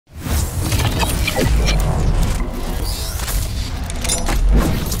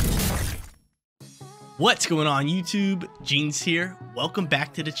What's going on YouTube? Jeans here. Welcome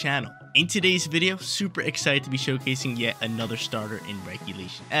back to the channel. In today's video, super excited to be showcasing yet another starter in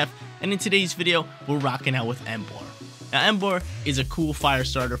Regulation F, and in today's video, we're rocking out with Emboar. Now Emboar is a cool fire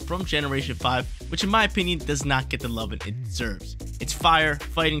starter from Generation 5, which in my opinion does not get the love it deserves. It's fire,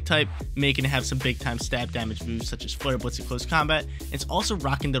 fighting type, making it have some big time stab damage moves such as Flare Blitz in close combat, and it's also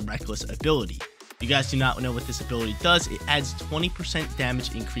rocking the Reckless ability. If you guys do not know what this ability does, it adds 20%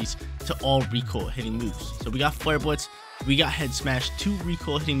 damage increase to all recoil hitting moves. So we got Flare Blitz, we got Head Smash, 2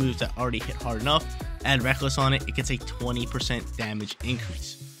 recoil hitting moves that already hit hard enough. Add Reckless on it, it gets a 20% damage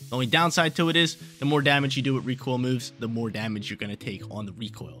increase. The only downside to it is, the more damage you do with recoil moves, the more damage you're going to take on the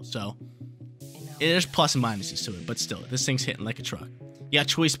recoil. So there's plus and minuses to it, but still, this thing's hitting like a truck. You got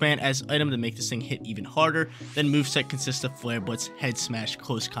Choice Band as item to make this thing hit even harder. Then moveset consists of Flare Blitz, Head Smash,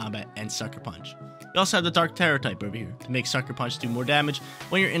 Close Combat, and Sucker Punch. You also have the Dark Tera type over here to make Sucker Punch do more damage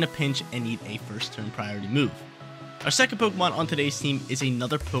when you're in a pinch and need a first turn priority move. Our second Pokemon on today's team is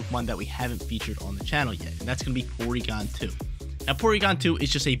another Pokemon that we haven't featured on the channel yet, and that's going to be Porygon-Z. Now Porygon-Z is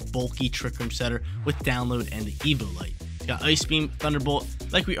just a bulky Trick Room setter with download and the Eviolite. We got Ice Beam, Thunderbolt,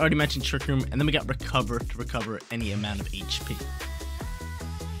 like we already mentioned Trick Room, and then we got Recover to recover any amount of HP.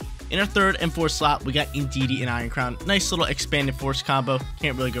 In our third and fourth slot, we got Indeedee and Iron Crown. Nice little expanded force combo.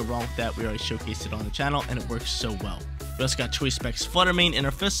 Can't really go wrong with that. We already showcased it on the channel, and it works so well. We also got Choice Specs Fluttermane in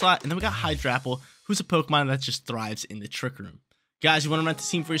our fifth slot, and then we got Hydrapple, who's a Pokemon that just thrives in the Trick Room. Guys, you want to rent the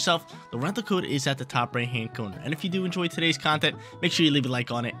team for yourself? The rental code is at the top right hand corner. And if you do enjoy today's content, make sure you leave a like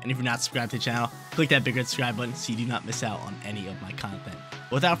on it. And if you're not subscribed to the channel, click that big red subscribe button so you do not miss out on any of my content.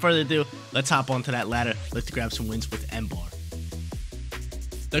 Without further ado, let's hop onto that ladder. Let's grab some wins with Emboar.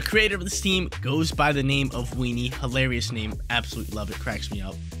 The creator of this team goes by the name of Weenie. Hilarious name. Absolutely love it. Cracks me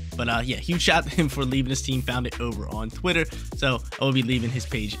up. But yeah, huge shout out to him for leaving his team. Found it over on Twitter. So I will be leaving his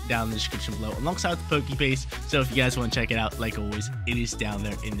page down in the description below alongside the Poke page. So if you guys want to check it out, like always, it is down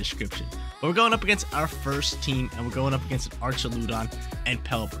there in the description. But we're going up against our first team, and we're going up against an Archaludon and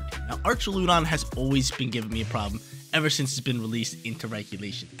Pelipper. Now Archaludon has always been giving me a problem ever since it's been released into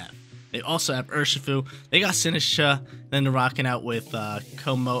Regulation F. They also have Urshifu, they got Sinistcha, then they're rocking out with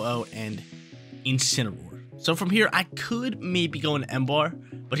Komodo and Incineroar. So from here, I could maybe go into Emboar,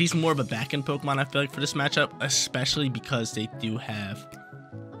 but he's more of a back-end Pokemon, I feel like, for this matchup, especially because they do have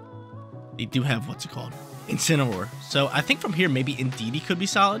what's it called? Incineroar. So I think from here, maybe Indeedee could be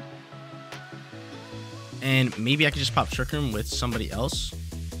solid. And maybe I could just pop Trick Room with somebody else.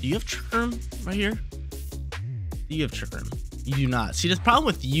 Do you have Trick Room right here? Do you have Trick Room? You do not. See, the problem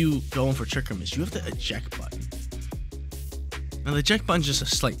with you going for Trick Room is you have the eject button. Now, the eject button is just a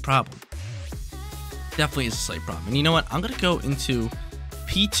slight problem. Definitely is a slight problem. And you know what? I'm going to go into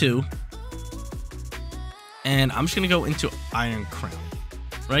P2. And I'm just going to go into Iron Crown.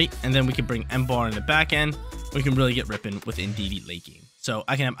 Right? And then we can bring Emboar in the back end. We can really get ripping with Indeedee late game. So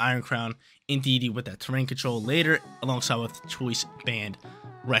I can have Iron Crown, Indeedee with that terrain control later, alongside with Choice Band,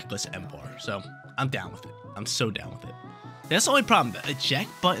 Reckless Emboar. So I'm down with it. I'm so down with it. That's the only problem. The eject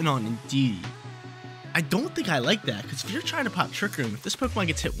button on Indeedee, I don't think I like that, because if you're trying to pop Trick Room, if this Pokemon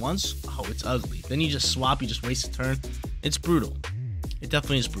gets hit once, oh, it's ugly. Then you just swap, you just waste a turn. It's brutal. It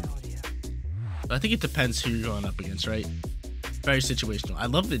definitely is brutal. But I think it depends who you're going up against, right? Very situational. I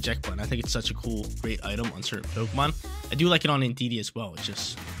love the eject button. I think it's such a cool, great item on certain Pokemon. I do like it on Indeedee as well. It's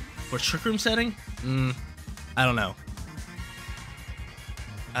just, for Trick Room setting, I don't know.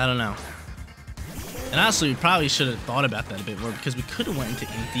 I don't know. And honestly, we probably should have thought about that a bit more, because we could have went into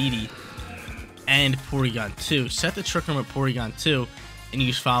Indeedee and Porygon-Z. Set the Trick Room at Porygon-Z, and you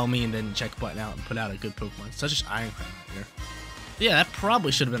just follow me and then eject button out and put out a good Pokemon, such as Iron Crown here. Yeah, that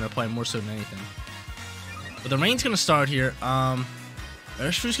probably should have been our play more so than anything. But the rain's going to start here.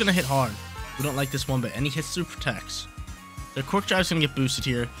 Urshifu's going to hit hard. We don't like this one bit, and he hits through Protects. The Quark Drive's going to get boosted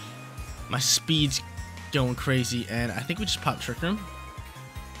here. My speed's going crazy, and I think we just pop Trick Room.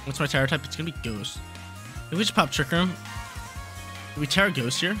 What's my Tera type? It's going to be Ghost. If we just pop Trick Room, we Tera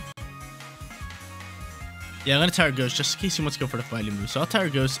Ghost here. Yeah, I'm going to Tera Ghost just in case he wants to go for the fighting move. So I'll Tera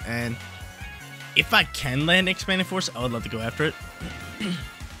Ghost, and if I can land Expanded Force, I would love to go after it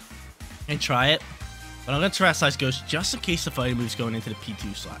and try it. But I'm going to Terrestrialize Ghost just in case the fighting move's going into the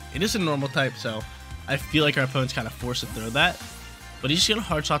P2 slot. It is a normal type, so I feel like our opponent's kind of forced to throw that. But he's just going to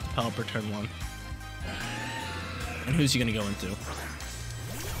hard shot the Pelipper turn 1. And who's he going to go into?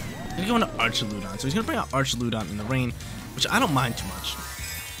 He's going to Archaludon. So he's going to bring out Archaludon in the rain, which I don't mind too much.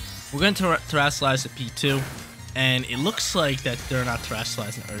 We're going to Terrestrialize the P2, and it looks like that they're not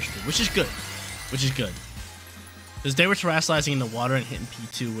Terrestrializing Urshifu, which is good. Which is good. Because they were Terrestrializing in the water and hitting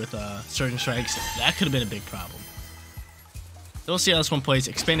P2 with Surging Strikes. That could have been a big problem. So we'll see how this one plays.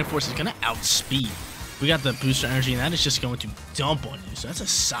 Expanded Force is going to outspeed We got the booster energy, and that is just going to dump on you. So that's a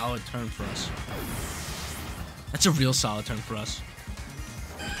solid turn for us. That's a real solid turn for us.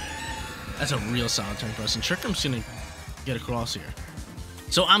 That's a real solid turn for us. And Trick Room's going to get across here.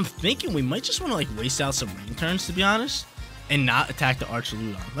 So I'm thinking we might just want to like waste out some rain turns, to be honest, and not attack the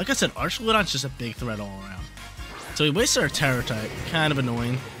Archaludon. Like I said, Archaludon's just a big threat all around. So we wasted our Tera type, kind of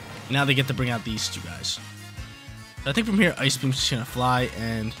annoying. Now they get to bring out these two guys. So I think from here, Ice Beam's just gonna fly,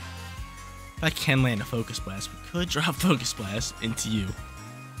 and if I can land a Focus Blast, we could drop Focus Blast into you.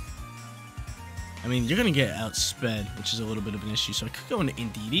 I mean, you're gonna get outsped, which is a little bit of an issue. So I could go into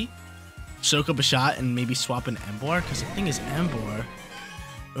Indeedee, soak up a shot, and maybe swap an Emboar, because the thing is, Emboar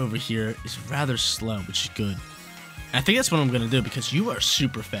over here is rather slow, which is good. And I think that's what I'm gonna do, because you are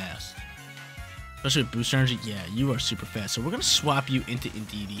super fast. Especially with booster energy, yeah, you are super fast. So we're gonna swap you into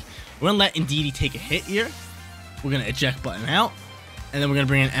Indeedee. We're gonna let Indeedee take a hit here. We're gonna eject button out, and then we're gonna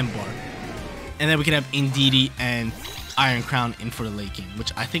bring in Emboar. And then we can have Indeedee and Iron Crown in for the late game,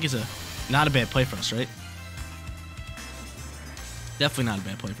 which I think is not a bad play for us, right? Definitely not a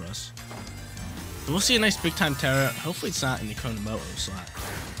bad play for us. So we'll see a nice big time Tera. Hopefully it's not in the Konomoto slot.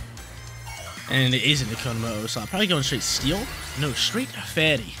 And it is in the Konomoto slot. Probably going straight Steel. No, straight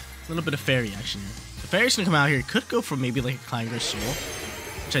Fairy. A little bit of Fairy action here. The Fairy's gonna come out here. Could go for maybe like a Kingdra Soul,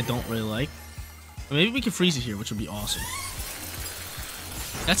 which I don't really like. But maybe we can freeze it here, which would be awesome.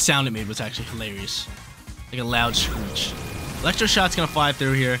 That sound it made was actually hilarious. Like a loud screech. Electro Shot's gonna fly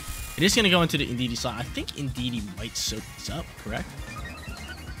through here. It is gonna go into the Indeedee slot. I think Indeedee might soak this up, correct?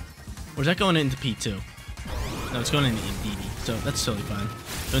 Or is that going into P2? No, it's going into Indeedee, so that's totally fine.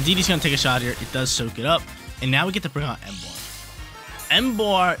 So Indeedee's gonna take a shot here. It does soak it up, and now we get to bring out Emboar.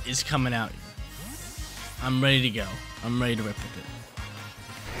 Emboar is coming out here. I'm ready to go. I'm ready to rip with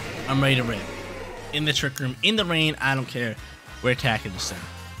it. I'm ready to rip. In the Trick Room, in the rain, I don't care. We're attacking this thing.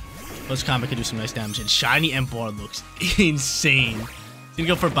 Close combat could do some nice damage, and Shiny Emboar looks insane. He's gonna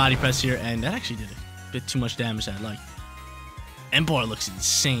go for a body press here, and that actually did a bit too much damage that I like. Emboar looks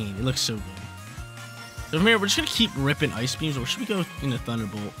insane. It looks so good. So from here, we're just gonna keep ripping Ice Beams, or should we go into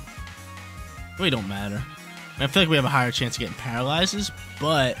Thunderbolt? It really don't matter. I feel like we have a higher chance of getting paralyzes,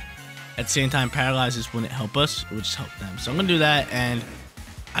 but at the same time, paralyzes wouldn't help us. It would just help them. So I'm going to do that, and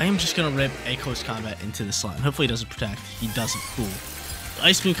I am just going to rip a close combat into the slot. Hopefully he doesn't protect. He doesn't. Cool. The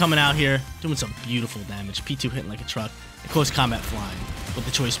Ice Beam coming out here, doing some beautiful damage. P2 hitting like a truck. And close combat flying with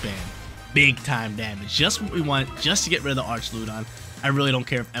the Choice Band. Big time damage. Just what we want, just to get rid of the Archaludon. I really don't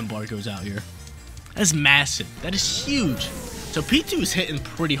care if Emboar goes out here. That's massive. That is huge. So P2 is hitting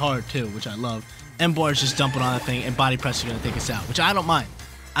pretty hard too, which I love. Emboar is just dumping on the thing, and body press is going to take us out, which I don't mind.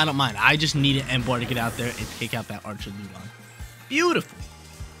 I don't mind. I just needed Emboar to get out there and take out that Archaludon. Beautiful.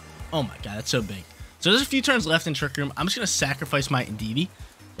 Oh my god, that's so big. So there's a few turns left in Trick Room. I'm just going to sacrifice my Indeedee,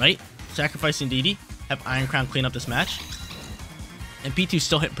 right? Sacrifice Indeedee, have Iron Crown clean up this match. And P2's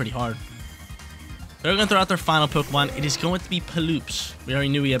still hitting pretty hard. They're going to throw out their final Pokemon. It is going to be Paloops. We already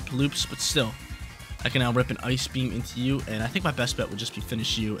knew we had Paloops, but still. I can now rip an Ice Beam into you, and I think my best bet would just be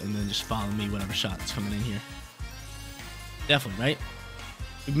finish you and then just follow me whatever shot is coming in here. Definitely, right?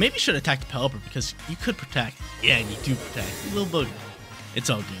 We maybe should attack the Pelipper because you could protect. Yeah, and you do protect. You little booger.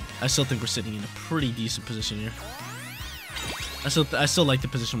 It's all good. I still think we're sitting in a pretty decent position here. I still like the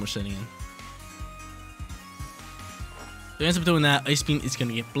position we're sitting in. So he ends up doing that. Ice Beam is going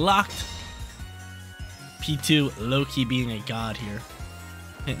to get blocked. P2 low-key being a god here.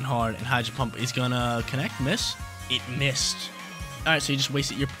 Hitting hard, and Hydro Pump is gonna connect. Miss. It missed. Alright, so you just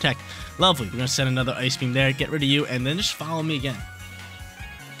wasted your protect. Lovely. We're gonna send another Ice Beam there, get rid of you, and then just follow me again.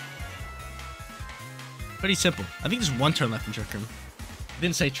 Pretty simple. I think there's one turn left in Trick Room. It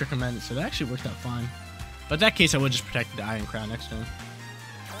didn't say Trick Room ended, so that actually worked out fine. But in that case, I would just protect the Iron Crown next turn.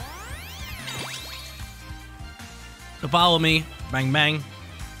 So follow me. Bang, bang.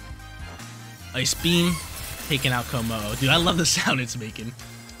 Ice Beam. Taking out Komodo. Dude, I love the sound it's making.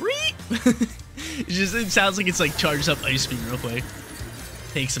 It sounds like it's like charges up Ice Beam real quick.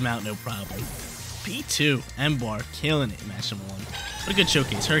 Takes him out, no problem. P2, Emboar, killing it in match number 1. What a good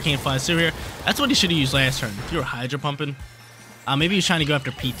showcase. Hurricane flies through here. That's what he should have used last turn. If you were Hydro Pumping, maybe he was trying to go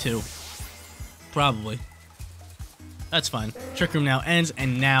after P2. Probably. That's fine. Trick Room now ends,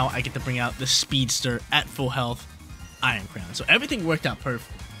 and now I get to bring out the Speedster at full health, Iron Crown. So everything worked out perfect.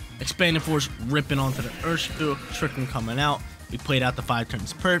 Expanding Force ripping onto the Urshifu, Trick Room coming out. We played out the 5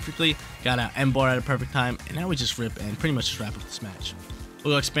 turns perfectly, got out Emboar at a perfect time, and now we just rip and pretty much just wrap up this match.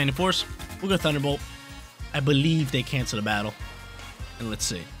 We'll go Expanding Force, we'll go Thunderbolt. I believe they cancel the battle, and let's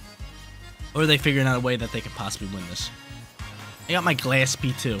see. Or are they figuring out a way that they could possibly win this? I got my Glass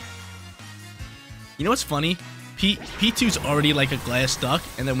P2. You know what's funny? P2's already like a glass duck,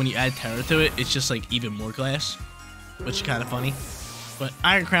 and then when you add Tera to it, it's just like even more glass, which is kind of funny. But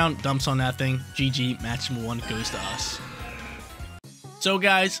Iron Crown dumps on that thing. GG, match number 1 goes to us. So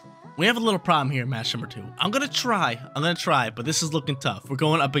guys, we have a little problem here in match number 2. I'm gonna try, but this is looking tough. We're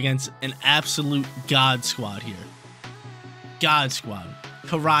going up against an absolute god squad here. God squad.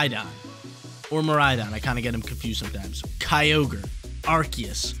 Koraidon. Or Miraidon, I kind of get him confused sometimes. Kyogre.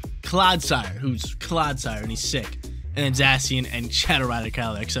 Arceus. Clodsire, who's Clodsire and he's sick. And then Zacian and Shadow Rider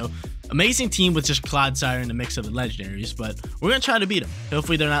Calyrex. So, amazing team with just Clodsire in the mix of the legendaries, but we're going to try to beat them.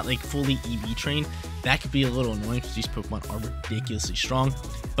 Hopefully they're not like fully EV trained. That could be a little annoying because these Pokemon are ridiculously strong.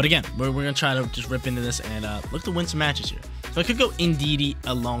 But again, we're going to try to just rip into this and look to win some matches here. So I could go Indeedee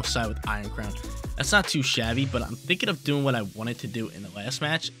alongside with Iron Crown. That's not too shabby, but I'm thinking of doing what I wanted to do in the last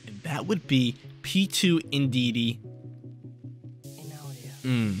match, and that would be P2 Indeedee.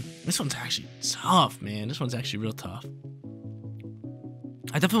 This one's actually tough, man. This one's actually real tough.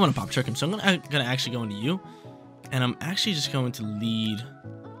 I definitely want to pop trick him, so I'm gonna actually go into you, and I'm actually just going to lead.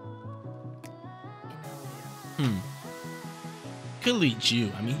 Could lead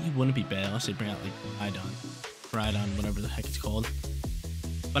you. I mean, he wouldn't be bad unless they bring out like Flygon, whatever the heck it's called.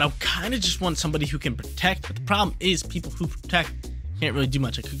 But I kind of just want somebody who can protect. But the problem is, people who protect can't really do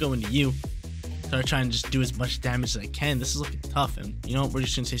much. I could go into you, start trying to just do as much damage as I can. This is looking tough, and you know what? We're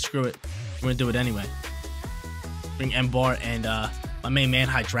just gonna say screw it. We're gonna do it anyway. Bring Emboar and my main man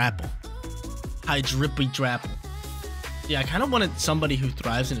Hydrapple. Hydrapple. Yeah, I kind of wanted somebody who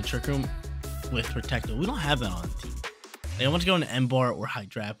thrives in a trick room with Protector. We don't have that on the team. Like, I want to go into Emboar or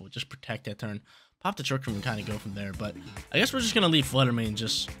Hydrapple, just protect that turn. Pop the trick room and kind of go from there. But I guess we're just going to leave Flutter Mane and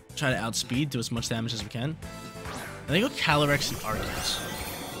just try to outspeed, do as much damage as we can. And they go Calyrex and Arceus.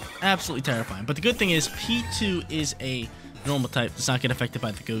 Absolutely terrifying. But the good thing is P2 is a normal type. Does not get affected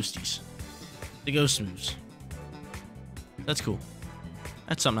by the ghosties. The ghost moves. That's cool.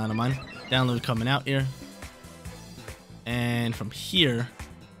 That's something out of mine. Download coming out here. And from here,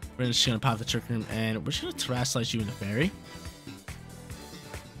 we're just going to pop the trick room and we're just going to Terrasilize you in the fairy.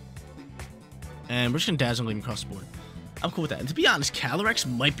 And we're just going to Dazzle Gleam across the board. I'm cool with that. And to be honest, Calyrex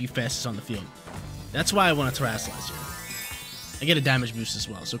might be fastest on the field. That's why I want to Terrasilize here. I get a damage boost as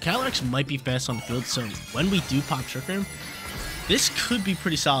well. So Calyrex might be fast on the field. So when we do pop Trick Room, this could be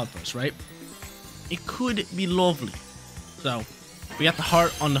pretty solid for us, right? It could be lovely. So we got the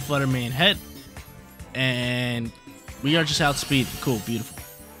heart on the Flutter Mane head. And we are just outspeed. Cool, beautiful.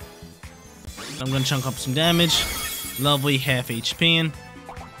 So I'm going to chunk up some damage. Lovely, half HP in.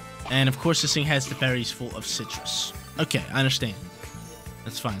 And of course, this thing has the berries full of citrus. Okay, I understand.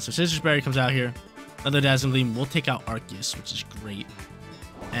 That's fine. So Citrus Berry comes out here. Another Dazzling Gleam. We'll take out Arceus, which is great.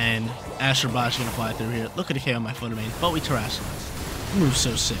 And Astro Blast is going to fly through here. Look at the KO on my Flutter Mane. But we Terrasilize. That move's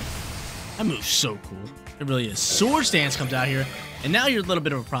so sick. That move's so cool. It really is. Swords Dance comes out here. And now you're a little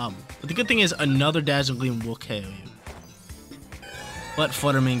bit of a problem. But the good thing is another Dazzling Gleam will KO you. But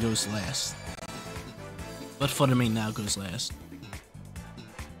Flutter Mane goes last. Flutter Mane now goes last.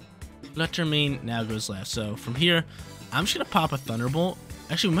 Flutter Mane now goes left. So from here, I'm just gonna pop a Thunderbolt.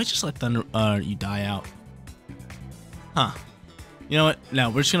 Actually, we might just let you die out. Huh. You know what? No,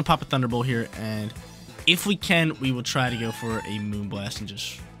 we're just gonna pop a Thunderbolt here, and if we can, we will try to go for a Moonblast and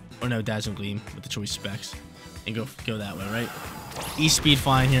just, or no, Dazzling Gleam with the choice specs, and go that way, right? E-Speed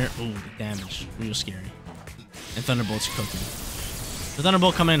flying here. Ooh, the damage, real scary. And Thunderbolt's cooking. The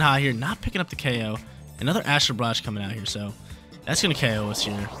Thunderbolt coming in high here, not picking up the KO. Another Astro Blast coming out here, so that's gonna KO us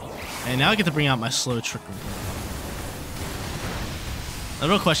here. And now I get to bring out my slow Trick Room. The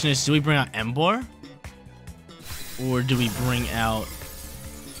real question is, do we bring out Emboar? Or do we bring out...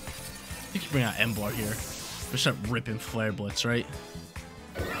 I think we bring out Emboar here. We start ripping Flare Blitz, right?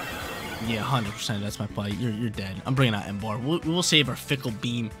 Yeah, 100%. That's my play. You're dead. I'm bringing out Emboar. We'll save our Fickle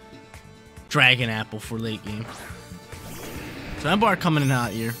Beam Dragon Apple for late game. So Emboar coming in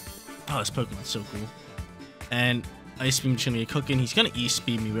out here. Oh, this Pokemon's so cool. And Ice Beam's gonna get cooking. He's gonna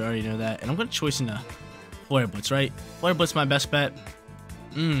E-Speed me. We already know that. And I'm gonna choice into Flare Blitz, right? Flare Blitz my best bet.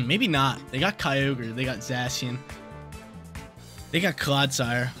 Maybe not. They got Kyogre. They got Zacian. They got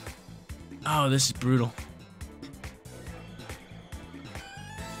Clodsire. Oh, this is brutal.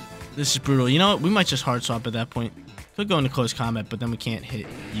 This is brutal. You know what? We might just hard swap at that point. Could go into close combat, but then we can't hit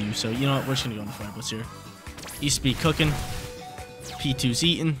you. So, you know what? We're just gonna go into Flare Blitz here. E-Speed cooking. P2's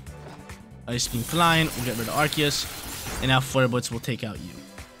eating. Ice Beam flying. We'll get rid of Arceus. And now Flare Blitz will take out you.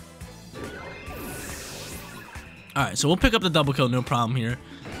 Alright, so we'll pick up the double kill, no problem here.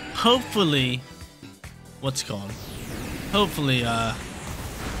 Hopefully, what's it called? Hopefully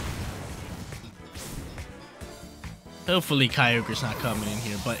Kyogre's not coming in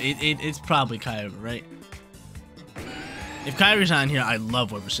here, but it's probably Kyogre, right? If Kyogre's not in here, I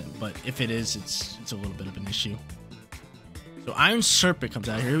love Webberson, but if it is, it's a little bit of an issue. So Iron Serpent comes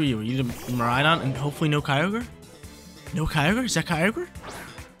out here. Who are you? Are you the Miraidon and hopefully no Kyogre? No Kyogre? Is that Kyogre?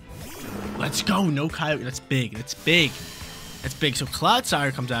 Let's go. No Kyogre. That's big. That's big. That's big. So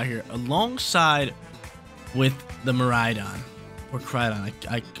Clodsire comes out here alongside with the Miraidon. Or Crydon.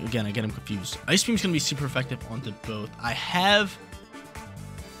 Again, I get him confused. Ice Beam's going to be super effective onto both. I have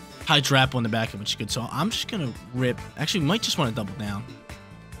Hydrapple in the back of which is good. So I'm just going to rip. Actually, we might just want to double down.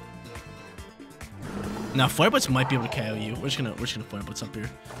 Now, Fire Blitz might be able to KO you. We're just gonna Fire Blitz up here.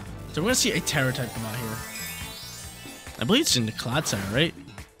 So we're gonna see a Tera type come out here. I believe it's in the Clodsire, right?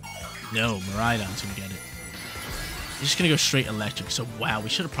 No, Miraidon's gonna get it. He's just gonna go straight electric. So wow, we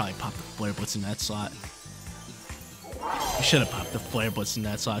should have probably popped the Flare Blitz in that slot. We should have popped the Flare Blitz in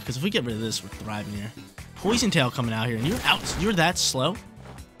that slot because if we get rid of this, we're thriving here. Poison Tail coming out here, and you're out. You're that slow.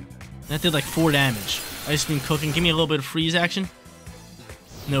 That did like 4 damage. Ice Beam cooking. Give me a little bit of freeze action.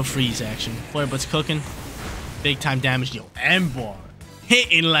 No freeze action. Flare Blitz cooking. Big time damage. Yo, Emboar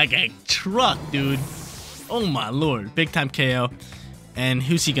hitting like a truck, dude. Oh my lord. Big time KO. And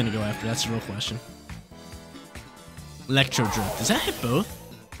who's he gonna go after? That's the real question. Electro Drift. Does that hit both?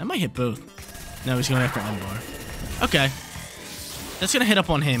 That might hit both. No, he's going after Emboar. Okay. That's gonna hit up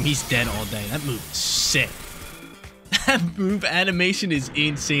on him. He's dead all day. That move is sick. That move animation is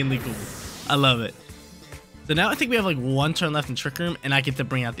insanely cool. I love it. So now I think we have like 1 turn left in Trick Room, and I get to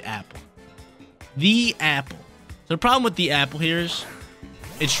bring out the Apple. The Apple. So the problem with the Apple here is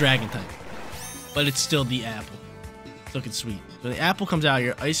it's Dragon type, but it's still the Apple. It's looking sweet. So the Apple comes out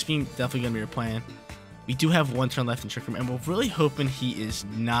here. Ice Beam definitely gonna be our plan. We do have 1 turn left in Trick Room, and we're really hoping he is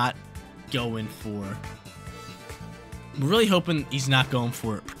not going for. We're really hoping he's not going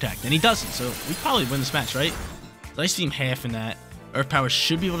for Protect, and he doesn't. So we probably win this match, right? So Ice Beam half in that. Earth Power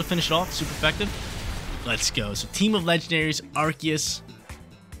should be able to finish it off. Super effective. Let's go. So team of legendaries, Arceus,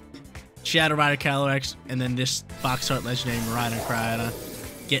 Shadow Rider Calyrex, and then this Box Art legendary Miraidon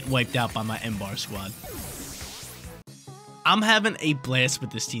Cryoda get wiped out by my Emboar squad. I'm having a blast with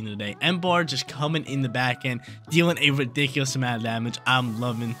this team today. Emboar just coming in the back end, dealing a ridiculous amount of damage. I'm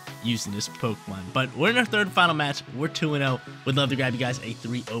loving using this Pokemon. But we're in our 3rd and final match. We're 2-0. Would love to grab you guys a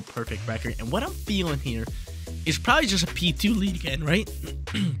 3-0 perfect record. And what I'm feeling here is probably just a P2 lead again, right?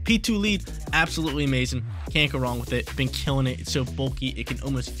 P2 lead, absolutely amazing. Can't go wrong with it. Been killing it. It's so bulky, it can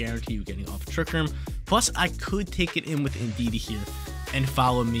almost guarantee you getting off Trick Room. Plus, I could take it in with Indeedee here and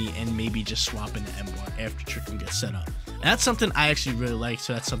follow me and maybe just swap into Emboar after Trick Room gets set up. And that's something I actually really like,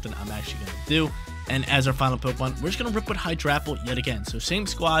 so that's something I'm actually going to do. And as our final Pokemon, we're just going to rip with Hydrapple yet again. So same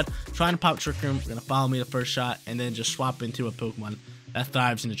squad, trying to pop Trick Room. We're going to follow me the first shot and then just swap into a Pokemon that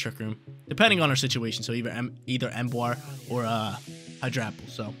thrives in the Trick Room, depending on our situation. So either Emboar or Hydrapple.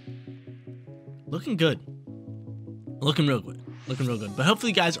 So looking good, looking real good, looking real good. But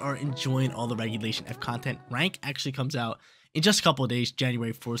hopefully you guys are enjoying all the Regulation F content. Rank actually comes out in just a couple of days,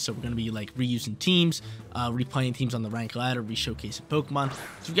 January 4th. So we're gonna be like reusing teams, replaying teams on the rank ladder, re-showcasing Pokemon. So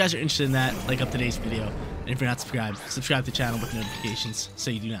if you guys are interested in that, like up today's video. And if you're not subscribed, subscribe to the channel with notifications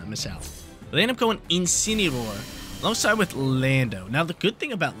so you do not miss out. But they end up going Incineroar alongside with Lando. Now, the good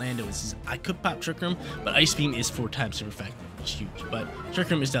thing about Lando is I could pop Trick Room, but Ice Beam is 4 times super effective, which is huge. But Trick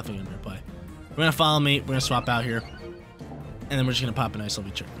Room is definitely going to play. We're going to follow me. We're going to swap out here. And then we're just going to pop a nice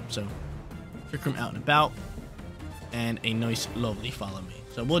lovely Trick Room. So, Trick Room out and about. And a nice lovely follow me.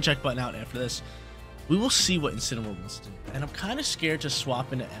 So, we'll check button out after this. We will see what Incineroar wants to do. And I'm kind of scared to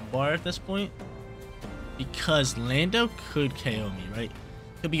swap into Emboar at this point. Because Lando could KO me, right?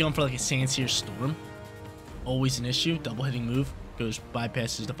 Could be going for like a Sandsear Storm. Always an issue. Double hitting move goes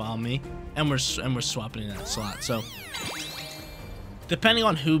bypasses to follow me, and we're swapping in that slot. So depending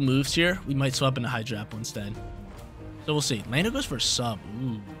on who moves here, we might swap into Hydrapple instead. So we'll see. Lando goes for a sub.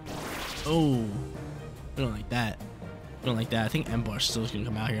 Ooh. Oh, we don't like that. We don't like that. I think Emboar still is gonna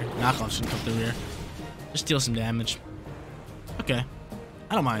come out here. Knockoff's gonna come through here. Just deal some damage. Okay.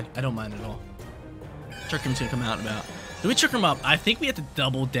 I don't mind. I don't mind at all. Trick Room's gonna come out and about. Do we Trick Room up? I think we have to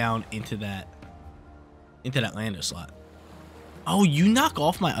double down into that Lando slot. Oh, you knock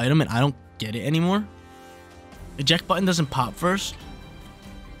off my item and I don't get it anymore? Eject button doesn't pop first?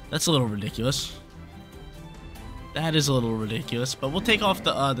 That's a little ridiculous. That is a little ridiculous, but we'll take off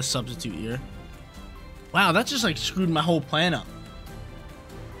the substitute here. Wow, that just like screwed my whole plan up.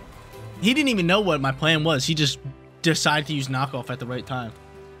 He didn't even know what my plan was. He just decided to use knockoff at the right time.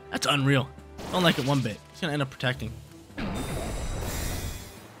 That's unreal. Don't like it one bit. He's gonna end up protecting.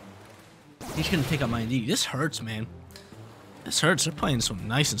 He's gonna take out my Indeedee. This hurts, man. This hurts. They're playing this one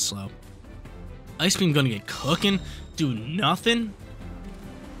nice and slow. Ice Beam gonna get cooking. Do nothing.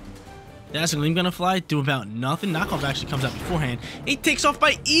 Dazzling Gleam gonna fly, do about nothing. Knockoff actually comes out beforehand. He takes off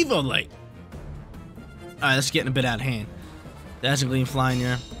by Eviolite. Alright, that's getting a bit out of hand. Dazzling Gleam flying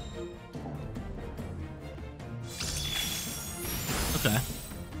here. Okay.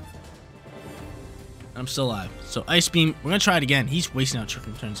 I'm still alive. So Ice Beam, we're gonna try it again. He's wasting out Trick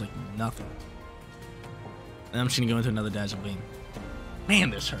Room turns like nothing. And I'm just gonna go into another Dazzling Gleam. Man,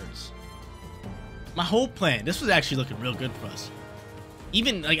 this hurts. My whole plan, this was actually looking real good for us.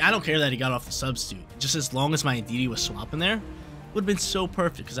 Even, like, I don't care that he got off the substitute. Just as long as my DD was swapping there, would have been so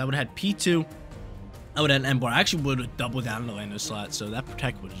perfect. Because I would have had P2, I would have had Emboar. I actually would have doubled down in the Lando slot, so that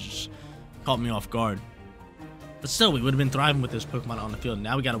Protect would have just caught me off guard. But still, we would have been thriving with this Pokemon on the field.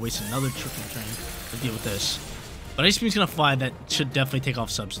 Now we gotta waste another Trick Room turn to deal with this. But Ice Beam's gonna fly. That should definitely take off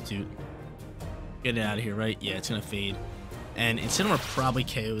substitute. Get it out of here, right? Yeah, it's gonna fade. And Incineroar probably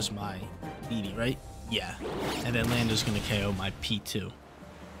KOs my DD, right? Yeah. And then Lando's gonna KO my P2.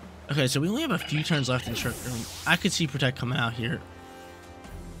 Okay, so we only have a few turns left in Trick Room. I could see Protect coming out here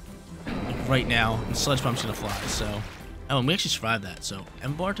like right now, and Sludge Bomb's gonna fly. So, oh, and we actually survived that. So,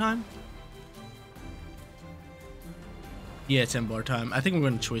 Emboar time. Yeah, it's Emboar time. I think we're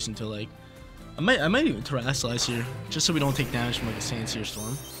gonna choice until like I might even Terrasilize here, just so we don't take damage from like a Sandsear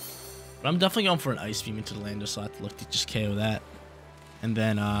Storm. But I'm definitely going for an Ice Beam into the Lando slot to look to just KO that, and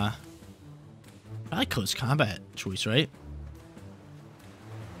then probably Close Combat choice, right?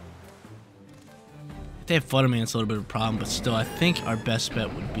 If they have Flutter Man, it's a little bit of a problem, but still, I think our best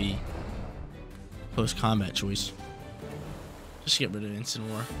bet would be Close Combat choice. Just get rid of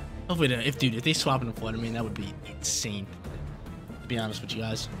Incineroar. Hopefully, if they swap into Flutter Man, that would be insane. To be honest with you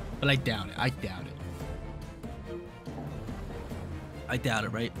guys, but I doubt it. I doubt it. I doubt it,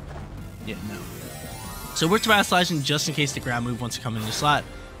 right? Yeah, no. So we're Terrasilizing just in case the ground move wants to come in the slot.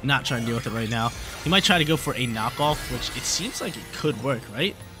 Not trying to deal with it right now. He might try to go for a knockoff, which it seems like it could work,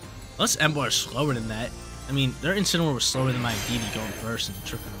 right? Unless Emboar is slower than that. I mean, their Incineroar was slower than my DD going first in the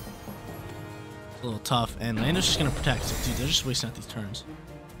Trick Room. It's a little tough, and Lando's just gonna protect. So, dude, they're just wasting out these turns.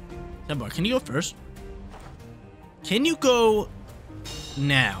 Emboar, can you go first? Can you go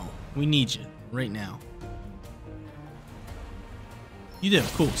now? We need you right now. You do.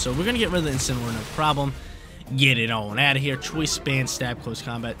 Cool. So we're gonna get rid of the Incineroar, no problem. Get it on out of here. Choice Span, Stab, Close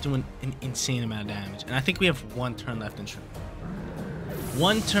Combat, doing an insane amount of damage. And I think we have one turn left in Trick.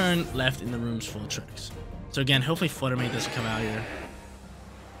 One turn left in the room's full of tricks. So again, hopefully Flutter Mane doesn't come out here.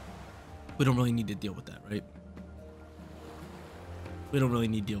 We don't really need to deal with that, right? We don't really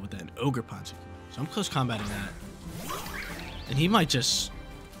need to deal with that. And Ogre Punch. So I'm Close Combating that. And he might just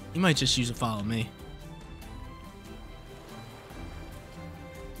use a Follow Me.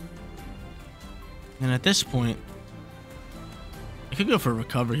 And at this point, I could go for a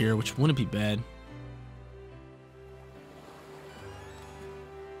Recover here, which wouldn't be bad.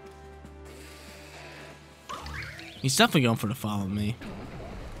 He's definitely going for the Follow Me.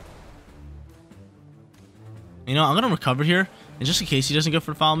 You know, I'm going to Recover here, and just in case he doesn't go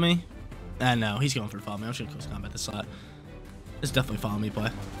for the Follow Me. No, he's going for the Follow Me. I'm just going to Close Combat this slot. It's definitely Follow Me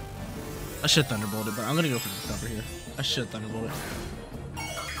play. I should Thunderbolt it, but I'm going to go for the Recover here. I should Thunderbolt it.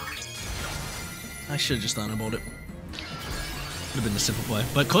 I should have just Thunderbolt it. Would have been the simple play.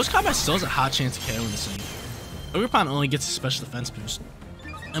 But Close Combat still has a hot chance to KO in this thing. Ogerpon only gets a special defense boost.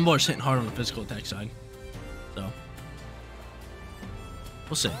 Emboar's hitting hard on the physical attack side. So,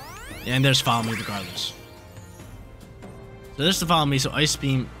 we'll see. Yeah, and there's Follow Me regardless. So there's the Follow Me. So Ice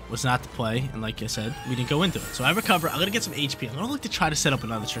Beam was not the play. And like I said, we didn't go into it. So I Recover. I'm going to get some HP. I'm going to look to try to set up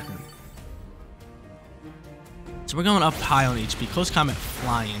another Trick Room. So we're going up high on HP. Close Combat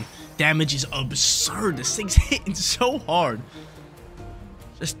flying. Damage is absurd. This thing's hitting so hard.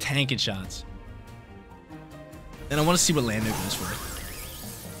 Just tanking shots. And I want to see what Lando goes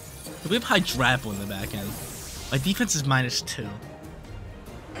for. We have Hydrapple in the back end. My defense is -2.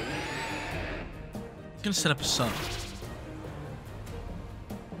 He's gonna set up a sub.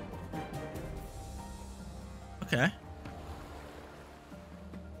 Okay.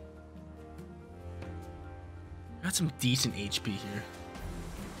 Got some decent HP here.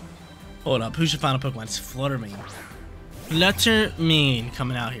 Hold up, who's your final Pokemon? It's Flutter Mane. Flutter Mane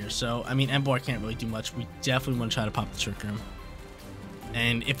coming out here. So, I mean, Emboar can't really do much. We definitely want to try to pop the Trick Room.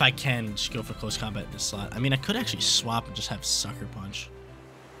 And if I can, just go for Close Combat in this slot. I mean, I could actually swap and just have Sucker Punch.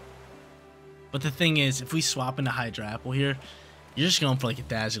 But the thing is, if we swap into Hydrapple here, you're just going for like a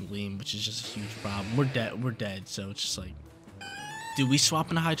Dazzling Gleam, which is just a huge problem. We're dead. We're dead. So it's just like, do we swap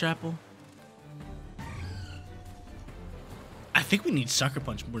into Hydrapple? I think we need Sucker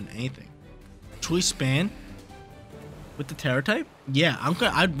Punch more than anything. Choice Span with the Tera type? Yeah,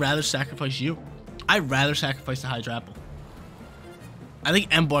 I'd rather sacrifice you. I'd rather sacrifice the Hydrapple. I think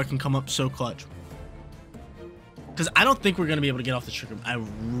Emboar can come up so clutch. Because I don't think we're going to be able to get off the Trick Room. I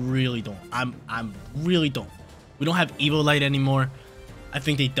really don't. I'm really don't. We don't have Eviolite anymore. I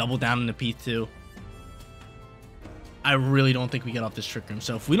think they double down in the P2. I really don't think we get off this Trick Room.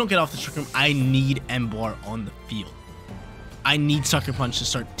 So if we don't get off the Trick Room, I need Emboar on the field. I need Sucker Punch to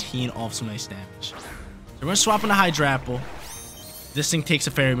start teeing off some nice damage. So we're going to swap into Hydrapple. This thing takes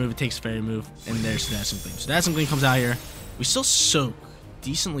a fairy move, it takes a fairy move, and there's Dazzling Gleam. So Dazzling Gleam comes out here. We still soak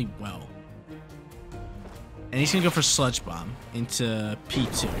decently well. And he's going to go for Sludge Bomb into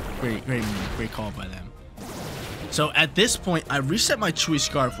P2. Great call by them. So at this point, I reset my Chewy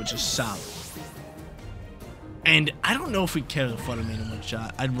Scarf, which is solid. And I don't know if we carry the Flutter Mane in one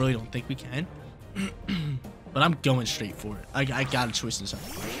shot. I really don't think we can. But I'm going straight for it. I got a choice in this.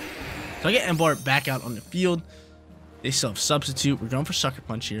 So I get Emboar back out on the field. They still have Substitute. We're going for Sucker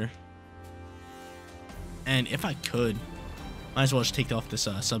Punch here. And if I could, might as well just take off this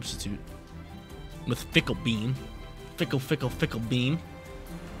Substitute with Fickle Beam. Fickle Beam.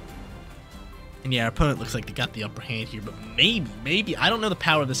 And yeah, our opponent looks like they got the upper hand here. But maybe, I don't know the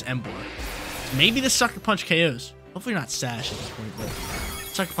power of this Emboar. Maybe the Sucker Punch KOs. Hopefully not Sash at this point, but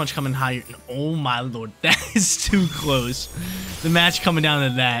Sucker Punch coming higher. And oh my lord, that is too close. The match coming down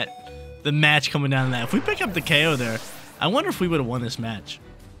to that. If we pick up the KO there, I wonder if we would have won this match.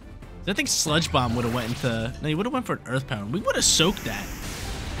 I think Sludge Bomb would have went into... No, he would have went for an Earth Power. We would have soaked that.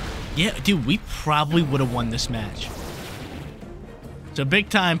 Yeah, dude, we probably would have won this match. So big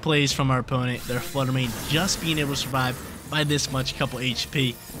time plays from our opponent. Their Flutter Mane just being able to survive by this much, couple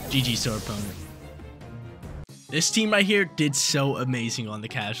HP. GG's to our opponent. This team right here did so amazing on the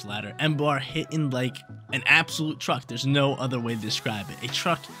cash ladder. Emboar hitting like an absolute truck. There's no other way to describe it. A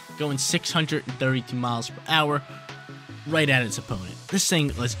truck going 632 miles per hour right at its opponent. This thing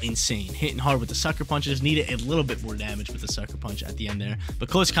was insane. Hitting hard with the Sucker Punches. Needed a little bit more damage with the Sucker Punch at the end there. But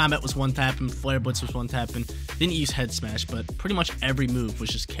Close Combat was one-tapping. Flare Blitz was one-tapping. Didn't use Head Smash, but pretty much every move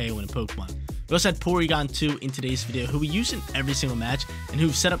was just KOing a Pokemon. We also had Porygon-Z in today's video, who we use in every single match, and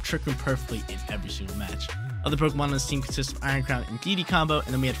who've set up Trick Room perfectly in every single match. Other Pokemon on this team consist of Iron Crown and DD combo, and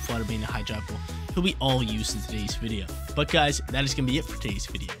then we had Flutter Mane and Hydrapple, who we all used in today's video. But guys, that is going to be it for today's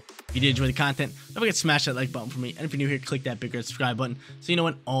video. If you did enjoy the content, don't forget to smash that like button for me, and if you're new here, click that big red subscribe button so you know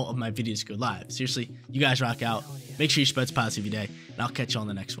when all of my videos go live. Seriously, you guys rock out. Make sure you spread positive every day, and I'll catch you on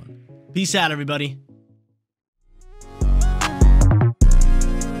the next one. Peace out, everybody.